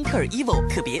由英特尔 EVO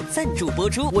特别赞助播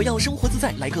出。我要生活自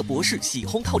在，来个博士洗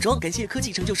烘套装。感谢科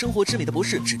技成就生活之美的博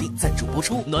士指定赞助播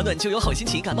出。暖暖就有好心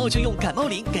情，感冒就用感冒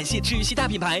灵。感谢治愈系大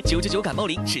品牌999感冒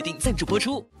灵指定赞助播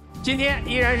出。今天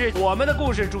依然是我们的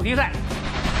故事主题赛。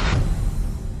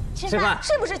吃饭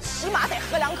是不是起码得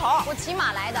喝2口？我骑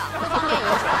马来的，不方便饮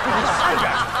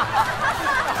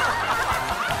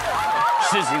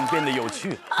水。事情变得有趣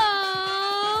了。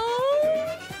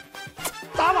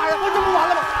啥玩意儿？我这不完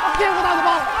了吗？骗过大嘴巴，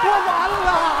我完了。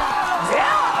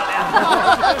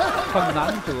很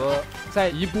难得，在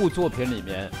一部作品里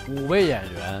面5位演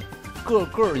员个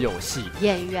个有戏，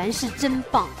演员是真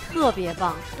棒，特别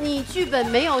棒。你剧本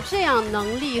没有这样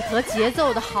能力和节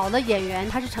奏的好的演员，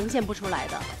他是呈现不出来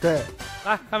的。对，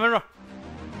来看分数。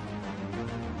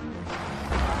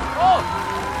哦，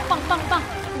棒棒棒，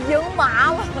赢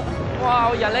麻了！哇，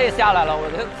我眼泪下来了，我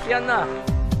的天哪！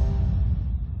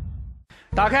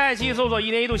打开爱奇艺搜索1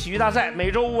年1度喜剧大赛，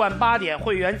每周5晚8点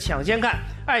会员抢先看，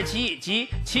爱奇艺及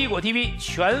奇异果 TV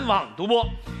全网独播。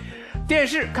电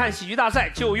视看喜剧大赛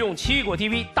就用奇异果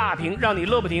TV 大屏，让你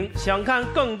乐不停。想看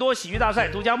更多喜剧大赛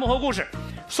独家幕后故事，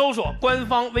搜索官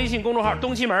方微信公众号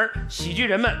东七门，喜剧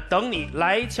人们等你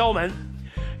来敲门。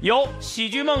有喜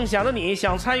剧梦想的你，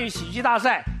想参与喜剧大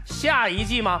赛下一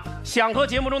季吗？想和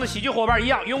节目中的喜剧伙伴一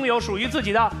样，拥有属于自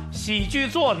己的喜剧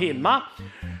作品吗？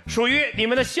属于你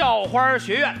们的校花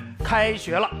学院开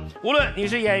学了，无论你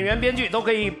是演员、编剧，都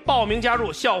可以报名加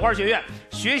入校花学院，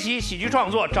学习喜剧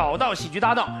创作，找到喜剧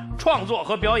搭档，创作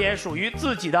和表演属于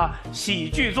自己的喜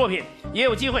剧作品，也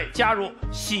有机会加入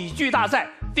喜剧大赛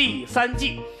第3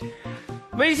季。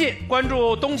微信关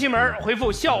注东七门，回复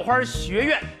校花学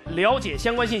院了解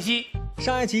相关信息。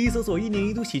上爱奇艺搜索1年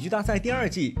1度喜剧大赛第2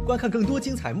季，观看更多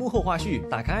精彩幕后花絮。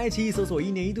打开爱奇艺搜索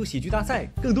1年1度喜剧大赛，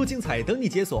更多精彩等你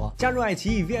解锁。加入爱奇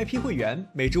艺 VIP 会员，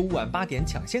每周5晚8点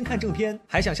抢先看正片，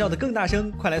还想笑得更大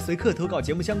声？快来随刻投稿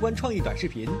节目相关创意短视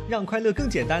频，让快乐更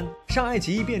简单。上爱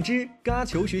奇艺便知，跟阿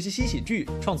球学习新喜剧，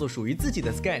创作属于自己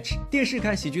的 sketch。电视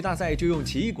看喜剧大赛就用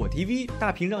奇异果 TV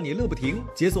大屏，让你乐不停。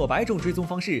解锁100种追踪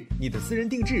方式，你的私人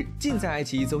定制尽在爱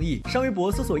奇艺综艺。上微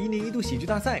博搜索1年1度喜剧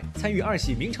大赛，参与二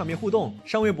喜名场面互动。动。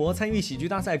上微博参与喜剧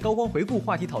大赛高光回顾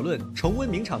话题讨论，重温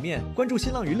名场面，关注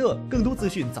新浪娱乐，更多资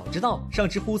讯早知道。上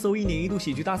知乎搜1年1度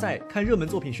喜剧大赛，看热门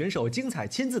作品选手精彩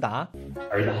亲自答。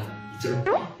儿子，你真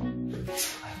棒！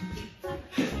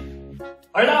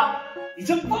儿子，你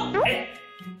真棒！哎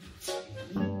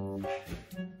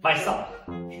 ，My son,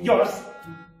 yours，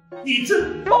 你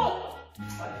真棒！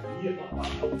哎呀，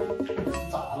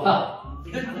咋了？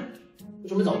你干啥呢？我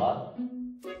准备走了。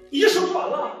你这手短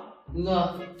了。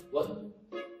那我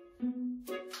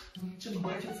这么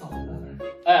快就走了？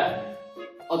哎，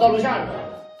哦，到楼下是吧？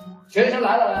行，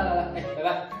来了，哎，拜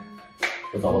拜。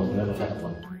我走了，从这楼下走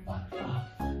了。啊，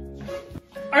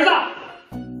儿子，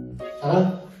咋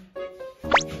了？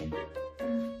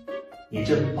你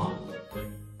真棒，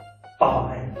爸爸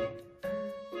爱你。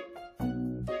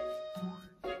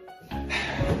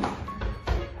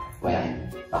我爱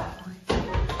你啊！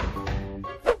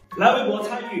来微博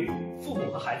参与父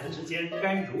母和孩子之间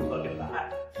该如何表达爱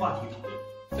话题讨论，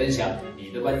分享你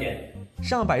的观点。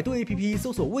上百度 APP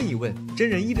搜索问一问，真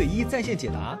人1对1在线解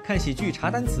答，看喜剧查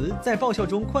单词，在爆笑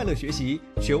中快乐学习。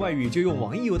学外语就用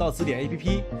网易有道词典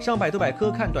APP， 上百度百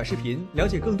科看短视频，了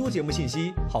解更多节目信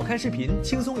息。好看视频，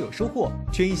轻松有收获。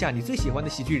圈一下你最喜欢的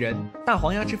喜剧人。大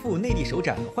黄鸭之父内地首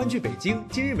展欢聚北京，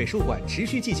今日美术馆持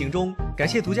续进行中。感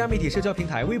谢独家媒体社交平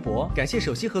台微博，感谢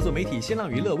首席合作媒体新浪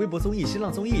娱乐、微博综艺新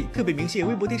浪综艺，特别鸣谢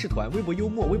微博电视团、微博幽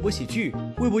默、微博喜剧、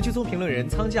微博剧综评论人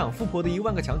苍酱、富婆的1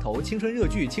万个墙头、青春热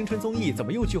剧、青春综艺怎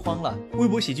么又剧荒了？微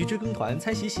博喜剧追更团、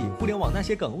参喜喜、互联网那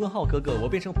些梗、问号哥哥、我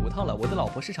变成葡萄了、我的老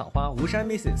婆是场花、吴山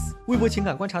Mrs、微博情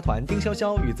感观察团、丁潇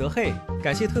潇、宇泽嘿。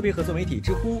感谢特别合作媒体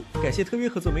知乎，感谢特约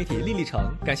合作媒体丽丽城，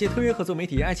感谢特约合作媒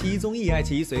体iQIYI综艺、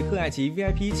iQIYI随客、iQIYI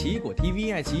VIP、奇异果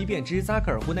TV、iQIYI变知、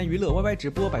Zaker、湖南娱乐、YY 直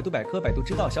播、百度百科、百度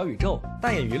知道、小宇宙、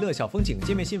大眼娱乐、小风景、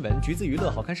界面新闻、橘子娱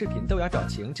乐、好看视频、豆芽表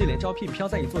情、智联招聘、飘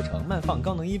在一座城、慢放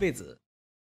高能一位子。